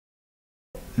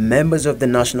Members of the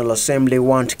National Assembly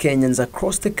want Kenyans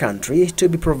across the country to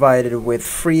be provided with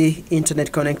free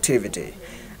internet connectivity.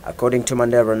 According to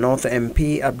Mandera North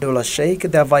MP Abdullah Sheikh,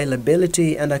 the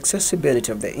availability and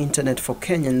accessibility of the internet for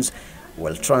Kenyans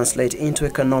will translate into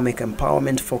economic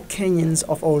empowerment for Kenyans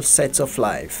of all sets of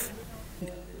life.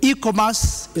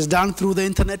 E-commerce is done through the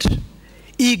internet,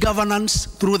 e-governance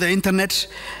through the internet,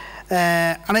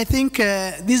 and I think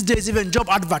these days even job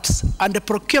adverts and the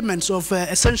procurements of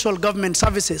essential government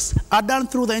services are done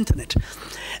through the internet.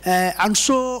 And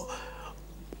so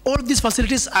all these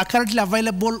facilities are currently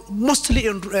available mostly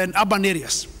in urban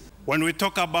areas. When we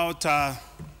talk about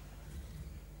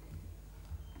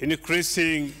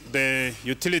increasing the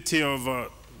utility of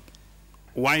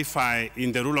Wi-Fi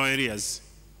in the rural areas,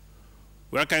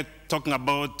 we are talking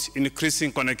about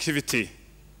increasing connectivity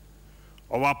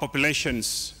of our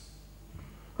populations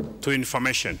to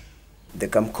information. The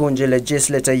Kamkunji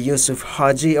legislator Yusuf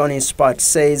Haji on his part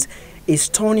says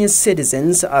Estonia's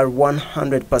citizens are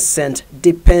 100%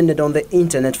 dependent on the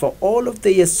internet for all of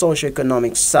their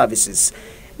socio-economic services,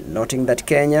 noting that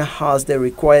Kenya has the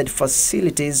required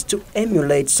facilities to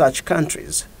emulate such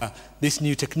countries. This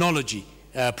new technology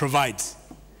provides.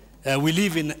 We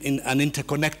live in an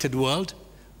interconnected world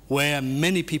where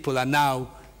many people are now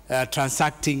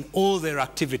transacting all their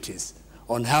activities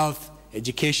on health,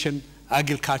 education,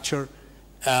 agriculture,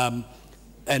 and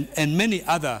many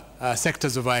other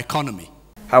sectors of our economy.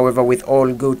 However, with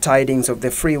all good tidings of the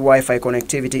free Wi-Fi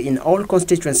connectivity in all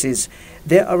constituencies,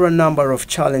 there are a number of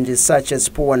challenges such as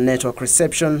poor network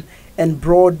reception and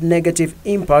broad negative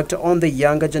impact on the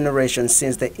younger generation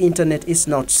since the internet is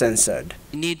not censored.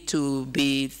 We need to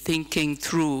be thinking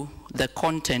through the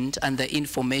content and the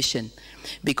information,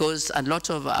 because a lot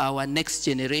of our next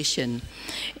generation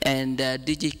and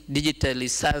digitally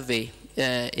savvy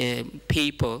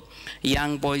people,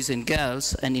 young boys and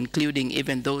girls, and including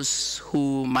even those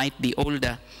who might be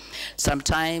older,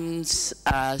 sometimes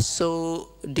are so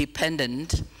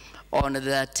dependent on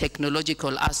the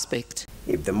technological aspect.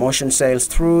 If the motion sails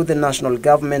through, the national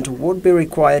government would be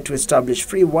required to establish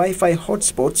free Wi-Fi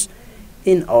hotspots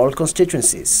in all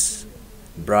constituencies.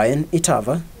 Brian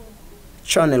Itava,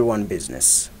 Channel 1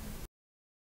 Business.